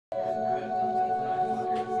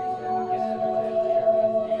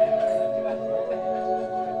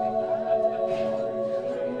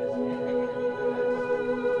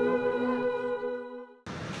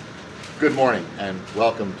Good morning and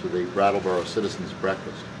welcome to the Brattleboro Citizens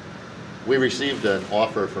Breakfast. We received an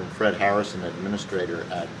offer from Fred Harrison, administrator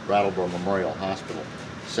at Brattleboro Memorial Hospital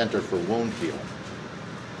Center for Wound Healing.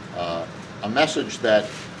 A message that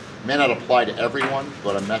may not apply to everyone,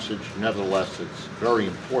 but a message nevertheless that's very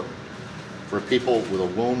important for people with a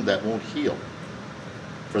wound that won't heal.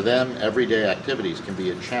 For them, everyday activities can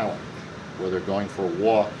be a challenge, whether going for a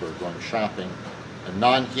walk or going shopping. A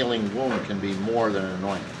non-healing wound can be more than an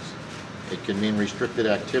annoyance. It can mean restricted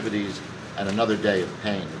activities and another day of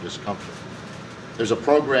pain or discomfort. There's a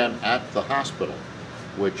program at the hospital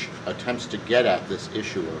which attempts to get at this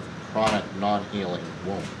issue of chronic non-healing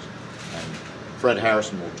wounds. And Fred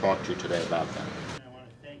Harrison will talk to you today about that. I want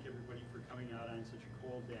to thank everybody for coming out on such a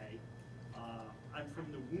cold day. I'm from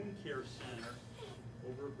the Wound Care Center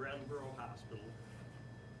over at Brattleboro Hospital.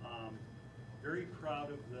 Very proud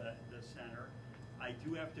of the center. I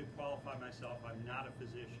do have to qualify myself. I'm not a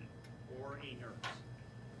physician or a nurse.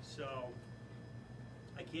 So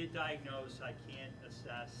I can't diagnose, I can't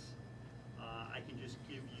assess, I can just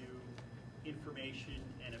give you information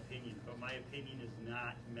and opinion, but my opinion is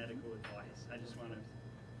not medical advice. I just want to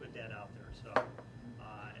put that out there. So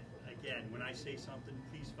again, when I say something,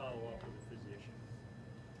 please follow up with a physician.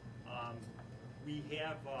 We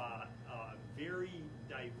have a very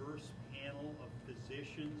diverse panel of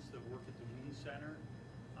physicians that work at the Wound Center.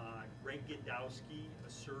 Greg Gadowski, a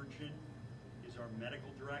surgeon, is our medical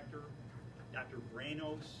director. Dr.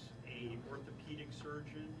 Branos, a orthopedic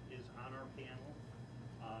surgeon, is on our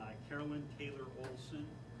panel. Carolyn Taylor-Olson,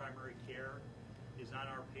 primary care, is on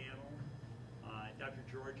our panel. Dr.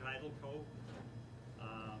 George Idlecote,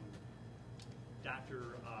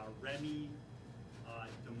 Dr. Remy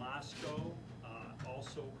Damasco,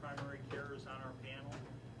 also primary care, is on our panel,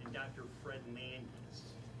 and Dr. Fred Landis.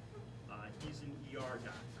 He's an ER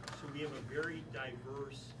doctor. So we have a very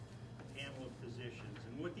diverse panel of physicians.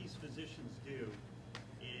 And what these physicians do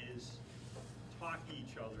is talk to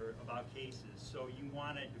each other about cases. So you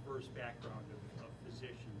want a diverse background of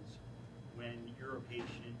physicians when you're a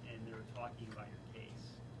patient and they're talking about your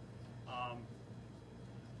case.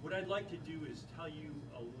 What I'd like to do is tell you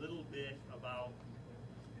a little bit about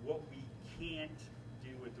what we can't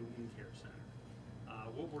do at the Wound Care Center,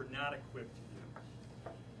 what we're not equipped to do.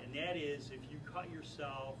 And that is, if you cut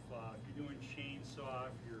yourself, if you're doing chainsaw,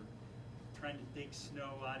 if you're trying to dig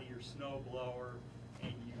snow out of your snow blower,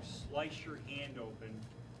 and you slice your hand open,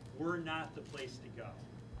 we're not the place to go,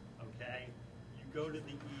 okay? You go to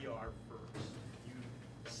the ER first. You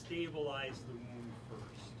stabilize the wound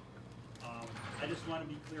first. I just want to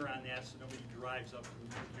be clear on that so nobody drives up to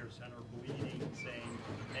the Wound Care Center bleeding and saying,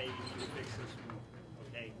 hey, you need to fix this wound,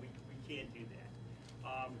 okay? We can't do that.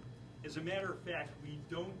 As a matter of fact, we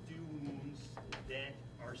don't do wounds that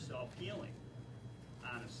are self-healing,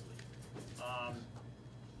 honestly.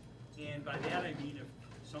 And by that I mean if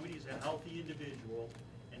somebody's a healthy individual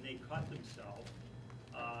and they cut themselves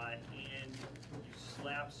and you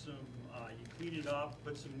slap some, you clean it up,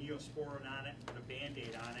 put some Neosporin on it, put a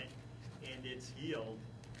Band-Aid on it, and it's healed,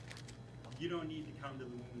 you don't need to come to the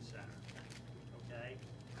wound center, okay?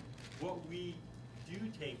 What we do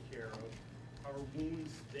take care of are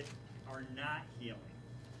wounds that are not healing.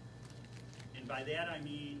 And by that I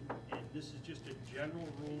mean, and this is just a general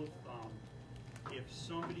rule of thumb, if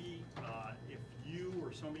somebody, if you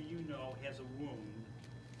or somebody you know has a wound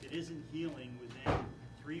that isn't healing within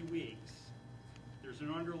 3 weeks, there's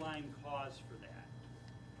an underlying cause for that,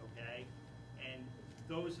 okay? And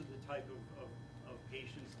those are the type of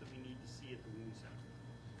patients that we need to see at the wound center.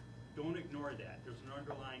 Don't ignore that. There's an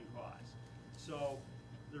underlying cause. So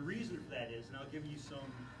the reason for that is, and I'll give you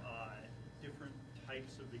some different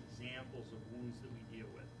types of examples of wounds that we deal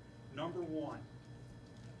with. Number one,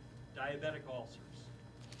 diabetic ulcers.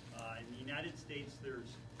 In the United States,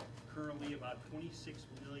 there's currently about 26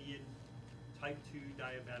 million type 2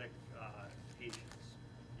 diabetic patients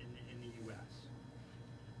in the U.S.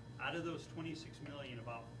 Out of those 26 million,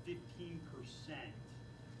 about 15%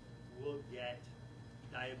 will get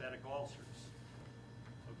diabetic ulcers,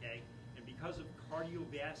 okay? And because of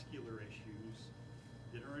cardiovascular issues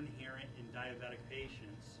that are inherent in diabetic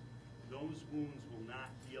patients, those wounds will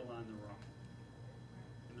not heal on their own.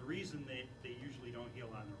 And the reason they usually don't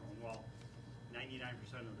heal on their own, well, 99%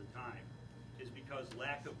 of the time, is because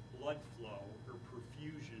lack of blood flow or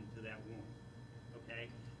perfusion to that wound, okay?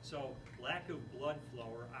 So lack of blood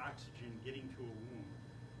flow or oxygen getting to a wound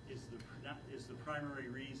is the primary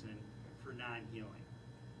reason for non-healing.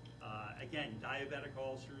 Again, diabetic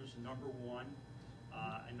ulcers, number one.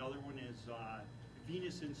 Another one is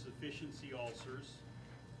venous insufficiency ulcers,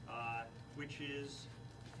 which is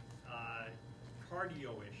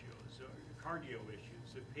cardio issues. cardio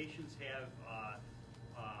issues. If patients have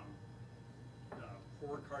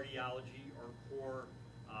poor cardiology or poor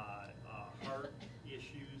heart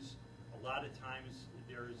issues, a lot of times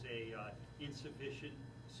there's a insufficient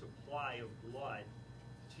supply of blood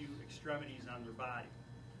to extremities on their body,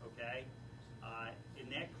 okay?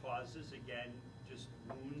 And that causes, again, just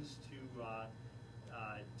wounds to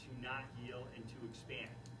not heal and to expand.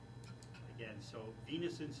 Again, so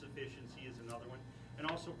venous insufficiency is another one, and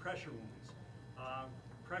also pressure wounds.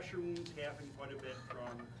 Pressure wounds happen quite a bit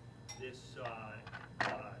from this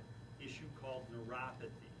issue called neuropathy.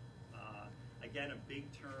 Again, a big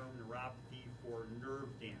term, neuropathy, for nerve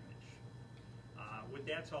damage. What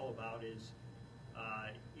that's all about is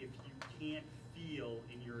if you can't feel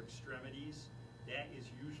in your extremities, that is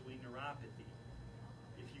usually neuropathy.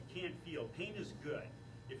 If you can't feel, pain is good.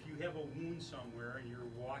 If you have a wound somewhere and you're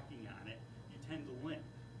walking on it, you tend to limp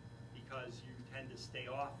because you tend to stay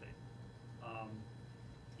off it.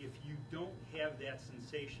 If you don't have that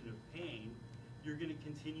sensation of pain, you're going to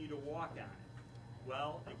continue to walk on it.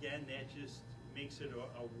 Well, again, that just makes it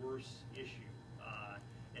a worse issue,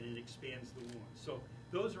 and it expands the wound. So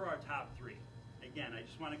those are our top three. Again, I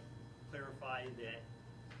just want to clarify that,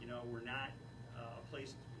 you know, we're not a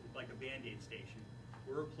place like a Band-Aid station.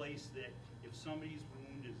 We're a place that if somebody's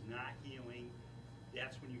wound is not healing,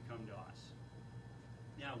 that's when you come to us.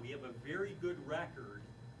 Now, we have a very good record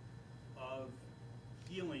of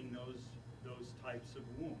healing those types of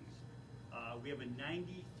wounds. We have a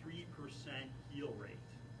 93% heal rate,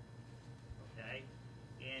 okay?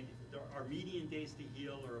 And our median days to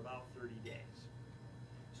heal are about 30 days.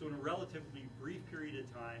 So in a relatively brief period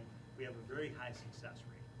of time, we have a very high success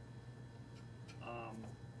rate.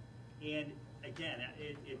 And again,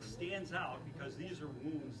 it stands out because these are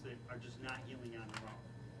wounds that are just not healing on their own.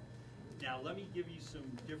 Now, let me give you some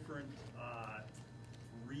different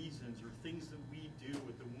reasons or things that we do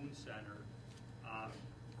with the Wound Center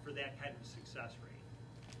for that kind of success rate.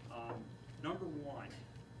 Number one,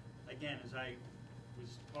 again, as I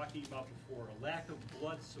was talking about before, a lack of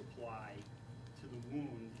blood supply to the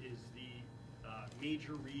wound is the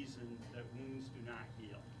major reason that wounds do not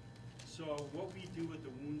heal. So what we do at the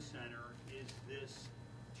Wound Center is this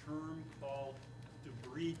term called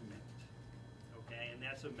debridement, okay? And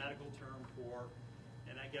that's a medical term for,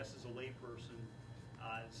 and I guess as a layperson,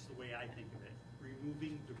 it's the way I think of it,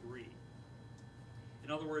 removing debris.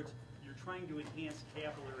 In other words, you're trying to enhance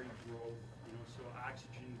capillary growth, you know, so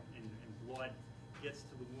oxygen and blood gets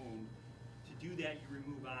to the wound. To do that, you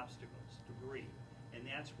remove obstacles, debris. And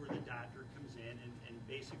that's where the doctor comes in and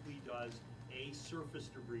basically does a surface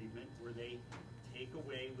debridement where they take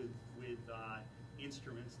away with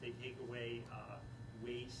instruments, they take away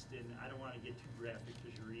waste, and I don't want to get too graphic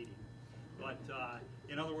because you're eating. But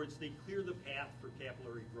in other words, they clear the path for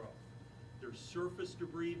capillary growth. There's surface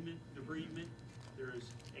debridement,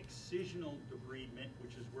 there's excisional debridement,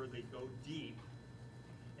 which is where they go deep,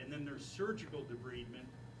 and then there's surgical debridement,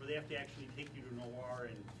 where they have to actually take you to an OR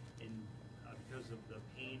and because of the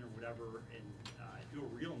pain or whatever, and do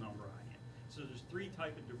a real number on you. So there's three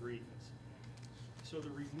types of debridements. So the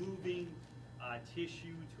removing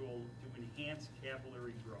tissue to enhance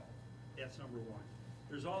capillary growth. That's number one.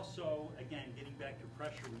 There's also, again, getting back to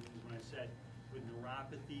pressure wounds, when I said with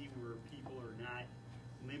neuropathy, where people are not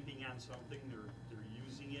limping on something, they're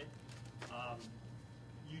using it.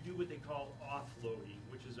 You do what they call offloading,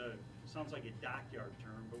 which is sounds like a dockyard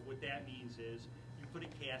term, but what that means is you put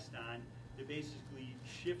a cast on that basically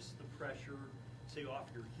shifts the pressure, say off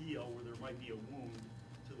your heel where there might be a wound,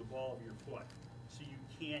 to the ball of your foot. So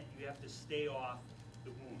you have to stay off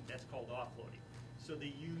the wound. That's called offloading. So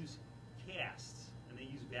they use casts, and they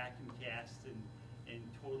use vacuum casts and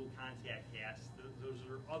total contact casts. Those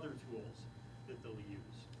are other tools that they'll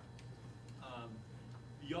use.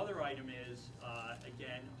 The other item is,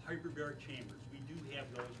 again, hyperbaric chambers. We do have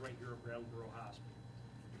those right here at Brattleboro Hospital.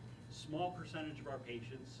 Small percentage of our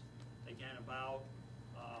patients, again, about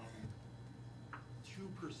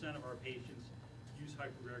 2% of our patients use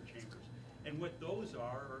hyperbaric chambers. And what those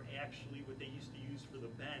are actually what they used to use for the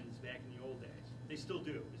bends back in the old days. They still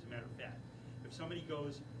do, as a matter of fact. If somebody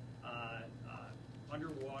goes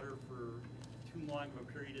underwater for too long of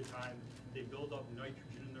a period of time, they build up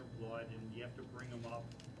nitrogen in their blood, and you have to bring them up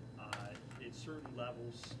at certain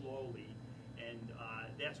levels slowly, and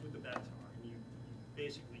that's what the bends are. And you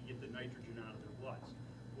basically get the nitrogen out of their bloods.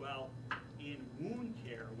 Well, in wound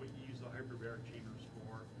care, what you use the hyperbaric chambers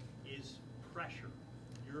for is pressure.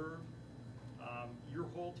 Your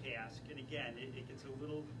whole task, and again, it gets a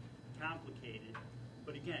little complicated,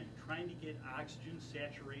 but again, trying to get oxygen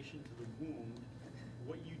saturation to the wound,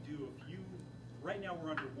 what you do, if you right now we're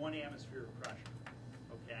under 1 atmosphere of pressure,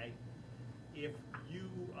 okay? If you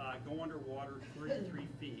go underwater 33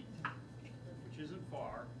 feet, which isn't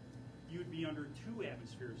far, you would be under 2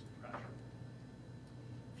 atmospheres of pressure.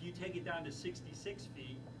 If you take it down to 66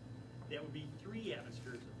 feet, that would be 3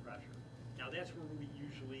 atmospheres of pressure. Now that's where we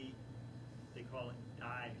usually, they call it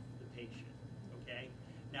dive the patient, okay?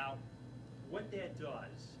 Now, what that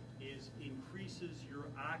does is increases your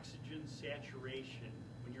oxygen saturation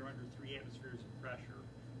when you're under 3 atmospheres of pressure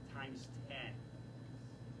times 10.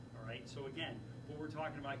 All right, so again, what we're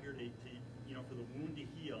talking about here to for the wound to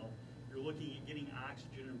heal, you're looking at getting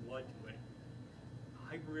oxygen and blood to it.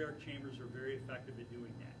 Hyperbaric chambers are very effective at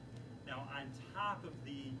doing that. Now, on top of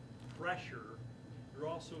the pressure, you're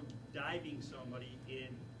also diving somebody in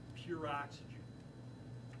pure oxygen.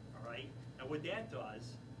 All right, now what that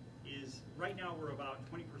does is, right now we're about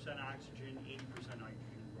 20% oxygen, 80%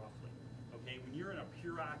 nitrogen, roughly. Okay, when you're in a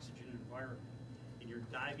pure oxygen environment and you're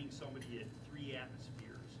diving somebody at 3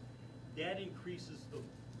 atmospheres, that increases the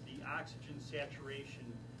oxygen saturation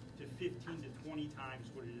to 15 to 20 times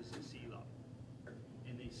what it is at sea level.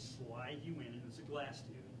 And they slide you in, and it's a glass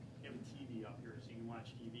tube. You have a TV up here so you can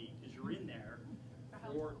watch TV, because you're in there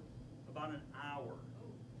for about an hour.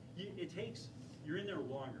 You're in there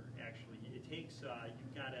longer, actually. It takes,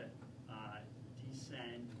 you've got to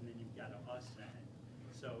descend, and then you've got to ascend.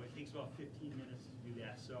 So it takes about 15 minutes to do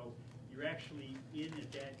that. So you're actually in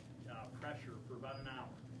at that pressure for about an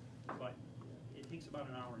hour. But it takes about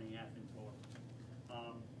an hour and a half in total.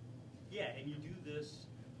 Yeah, and you do this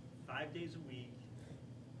 5 days a week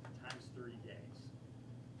times 30 days.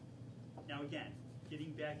 Now again,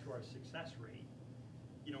 getting back to our success rate,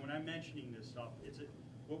 when I'm mentioning this stuff,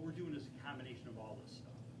 what we're doing is a combination of all this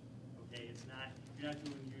stuff. Okay, you're not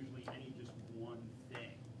doing usually any just one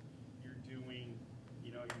thing. You're doing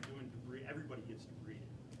debris. Everybody gets debris.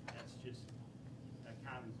 That's just a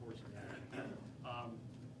common course of action.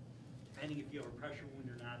 Depending if you have a pressure wound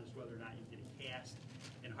or not is whether or not you get a cast.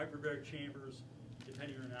 And hyperbaric chambers,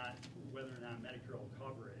 depending on whether or not Medicare will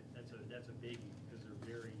cover it, that's a biggie, because they're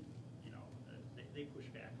very, they push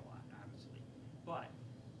back a lot, honestly. But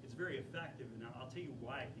it's very effective, and I'll tell you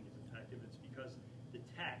why I think it's effective. It's because the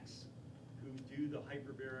techs who do the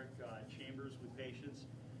hyperbaric chambers with patients,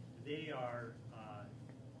 they are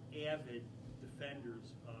avid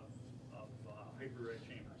defenders of hyperbaric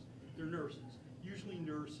chambers. They're nurses. Usually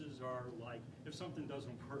nurses are like, if something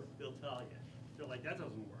doesn't work, they'll tell you. They're like, that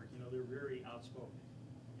doesn't work. They're very outspoken.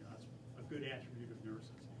 That's a good attribute of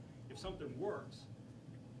nurses. If something works,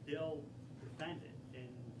 they'll defend it. And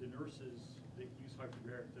the nurses that use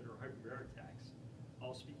hyperbaric, that are hyperbaric techs,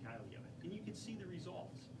 all speak highly of it. And you can see the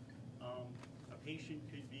results. A patient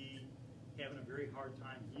could be having a very hard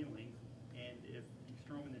time healing, and if you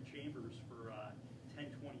throw them in the chambers for 10,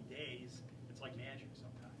 20 days, it's like magic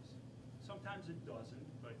sometimes. Sometimes it doesn't,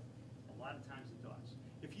 but a lot of times it does.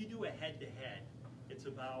 If you do a head-to-head, it's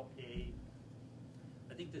about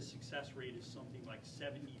I think the success rate is something like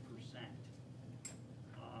 70%,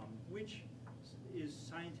 which is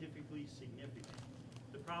scientifically significant.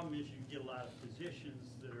 The problem is you get a lot of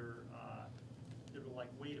physicians that are like,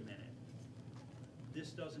 wait a minute,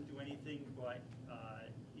 this doesn't do anything but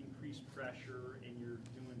increase pressure, and you're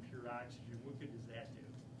doing pure oxygen. What good does that do?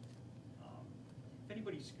 If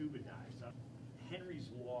anybody scuba dives, Henry's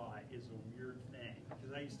Law is a weird thing,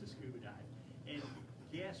 because I used to scuba dive. And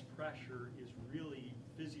gas pressure is really,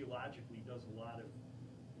 physiologically, does a lot of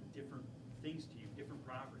different things to you, different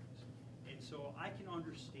properties. And so I can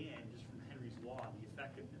understand, just from Henry's Law, the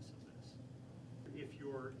effectiveness of this. If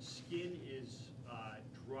your skin is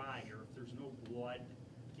dry, or if there's no blood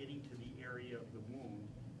getting to the area of the wound,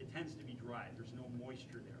 it tends to be dry. There's no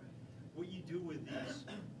moisture there. What you do with these,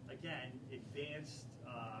 again, advanced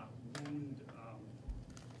wound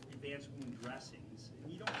dressings,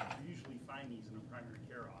 and you don't usually find these in a primary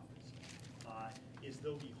care office, is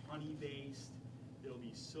they'll be honey-based, they'll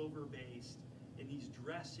be silver-based, and these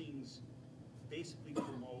dressings basically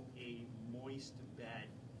promote a moist bed,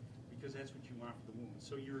 because that's what you want for the wound.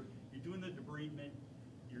 So you're doing the debridement,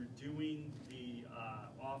 you're doing the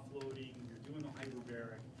offloading, you're doing the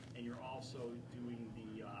hyperbaric, and you're also doing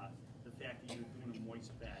the fact that you're doing a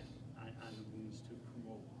moist bed on the wounds to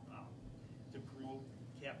promote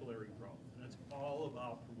capillary growth. And that's all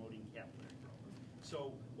about promoting capillary growth.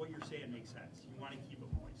 So what you're saying makes sense. You want to keep it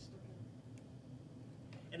moist.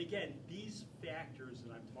 And again, these factors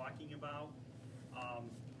that I'm talking about,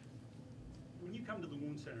 when you come to the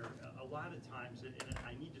wound center, a lot of times, and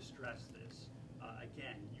I need to stress this,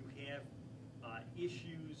 again, you have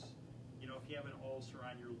issues, if you have an ulcer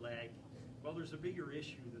on your leg, well, there's a bigger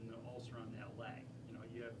issue than the ulcer on that leg.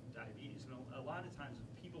 you have diabetes. And a lot of times, if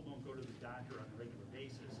people don't go to the doctor on a regular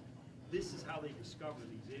basis, this is how they discover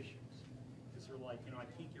these issues. Because they're like, I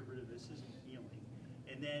can't get rid of this, isn't healing.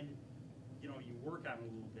 And then, you work on it a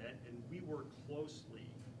little bit, and we work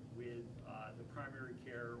closely with the primary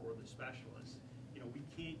care or the specialist. We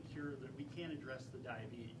can't cure we can't address the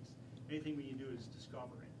diabetes. Anything we can do is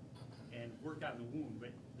discover it and work on the wound,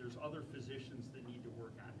 but there's other physicians that need to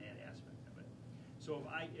work on that aspect of it. So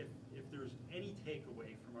if there's any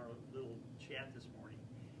takeaway from our little chat this morning,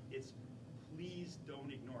 it's please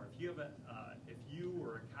don't ignore. If you have if you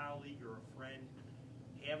or a colleague or a friend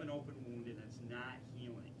have an open wound and it's not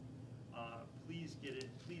healing, please get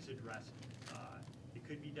it. Please address it. It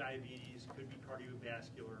could be diabetes, could be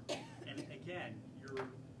cardiovascular, and again,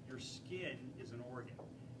 your skin is an organ,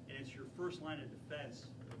 and it's your first line of defense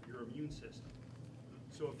of your immune system.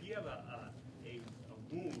 So if you have a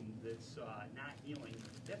wound that's not healing,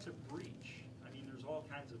 that's a breach. I mean, there's all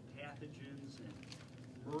kinds of pathogens and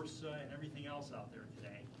MRSA and everything else out there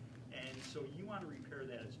today, and so you want to repair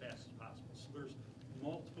that as fast as possible. So there's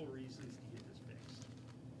multiple reasons to get this fixed.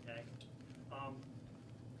 Okay.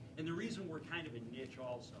 And the reason we're kind of a niche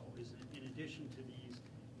also is in addition to these,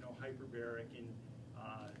 hyperbaric and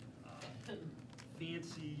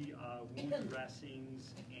fancy wound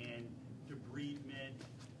dressings and debridement,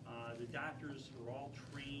 the doctors are all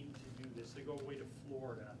trained to do this. They go away to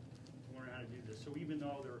Florida to learn how to do this. So even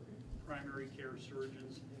though they're primary care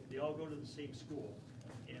surgeons, they all go to the same school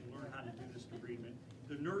and learn how to do this debridement.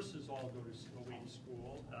 The nurses all go away to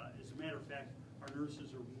school. As a matter of fact, our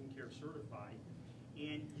nurses are wound care certified.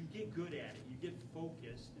 And you get good at it, you get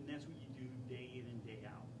focused, and that's what you do day in and day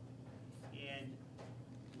out. And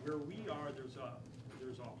where we are, there's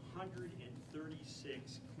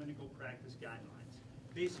 136 clinical practice guidelines.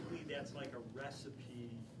 Basically, that's like a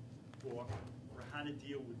recipe book for how to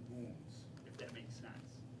deal with wounds, if that makes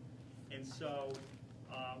sense. And so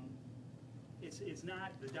it's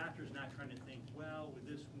not, the doctor's not trying to think, well, with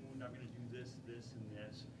this wound, I'm going to do this, this, and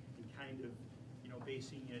this, and kind of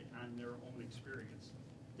basing it on their own experience.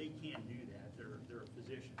 They can't do that. They're a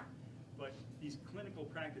physician. But these clinical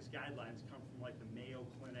practice guidelines come from like the Mayo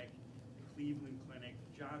Clinic, the Cleveland Clinic,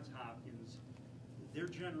 Johns Hopkins. They're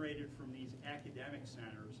generated from these academic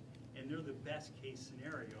centers, and they're the best case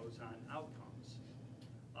scenarios on outcomes.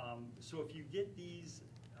 So if you get these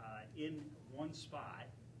in one spot,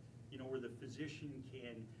 where the physician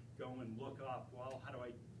can go and look up, well,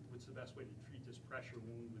 what's the best way to treat this pressure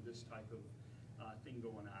wound with this type of thing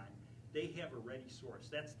going on. They have a ready source.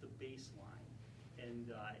 That's the baseline,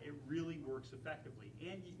 and it really works effectively.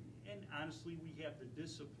 And honestly, we have the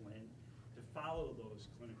discipline to follow those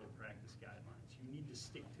clinical practice guidelines. You need to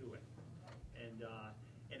stick to it. And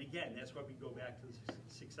again, that's why we go back to the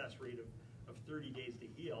success rate of 30 days to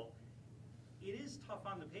heal. It is tough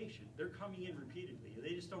on the patient. They're coming in repeatedly.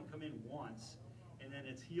 They just don't come in once and then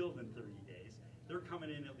it's healed in 30 days. They're coming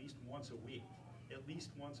in at least once a week. At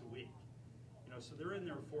least once a week. So they're in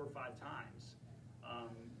there 4 or 5 times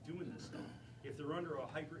doing this stuff. If they're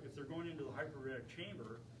if they're going into the hyperbaric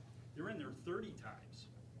chamber, they're in there 30 times.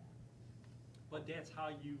 But that's how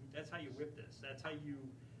you whip this. That's how you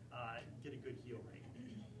get a good heal rate.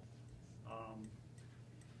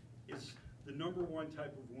 Is the number one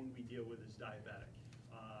type of wound we deal with is diabetic.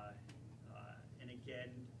 And again,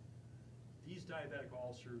 these diabetic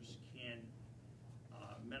ulcers can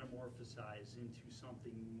metamorphosize into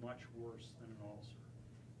something much worse than an ulcer.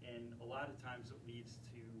 And a lot of times it leads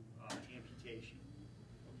to amputation,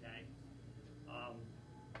 okay?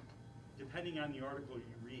 Depending on the article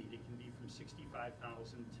you read, it can be from 65,000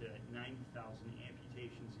 to 90,000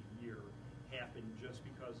 amputations a year happen just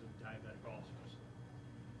because of diabetic ulcers.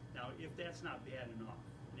 Now, if that's not bad enough,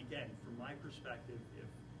 and again, from my perspective, if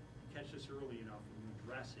you catch this early enough and you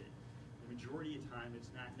address it, the majority of the time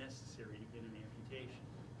it's not necessary to get an amputation.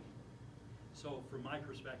 So from my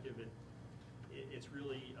perspective, it's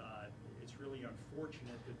really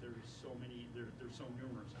unfortunate that there's so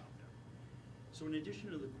numerous out there. So in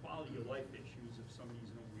addition to the quality of life issues, if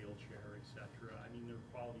somebody's in a wheelchair, etc., I mean, their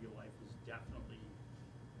quality of life is definitely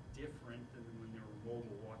different than when they were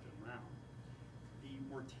mobile walking around. The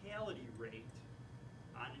mortality rate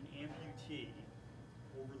on an amputee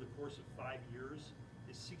over the course of 5 years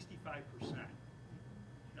is 65%.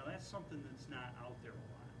 Now that's something that's not out there a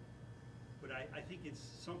lot. But I think it's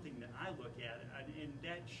something that I look at, and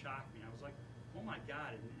that shocked me. I was like, oh my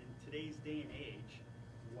God, in today's day and age,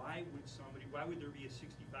 why would there be a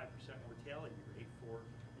 65% mortality rate for,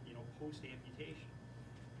 post-amputation?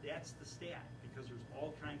 That's the stat, because there's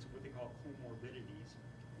all kinds of what they call comorbidities,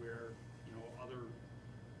 where,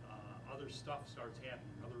 other stuff starts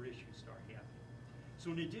happening, other issues start happening. So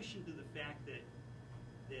in addition to the fact that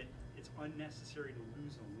it's unnecessary to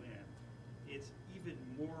lose a limb, it's even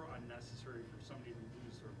more unnecessary for somebody to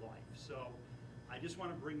lose their life. So I just want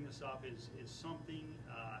to bring this up as something,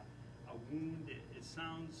 a wound, it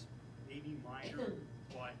sounds maybe minor,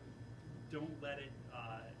 but don't let it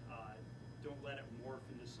morph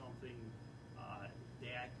into something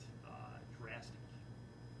that drastic.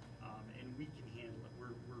 And we can handle it.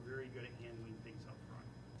 We're very good at handling things up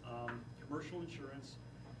front. Commercial insurance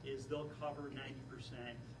is they'll cover 90%,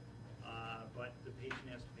 but the patient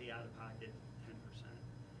has to pay out of pocket 10%.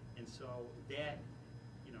 And so that,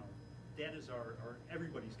 you know, that is our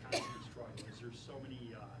everybody's constant struggle. Is there's so many,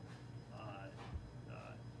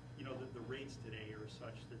 you know, the rates today are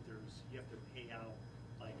such that you have to pay out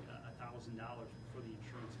like $1,000 before the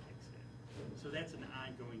insurance kicks in. So that's an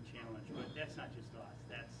ongoing challenge, but that's not just us.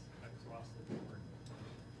 That's across the board.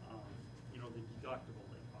 You know, the deductible,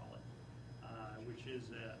 they call it, which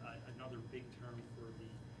is another big term for the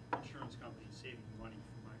insurance company saving money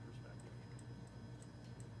from my perspective.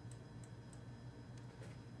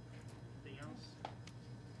 Anything else?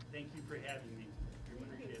 Thank you for having me.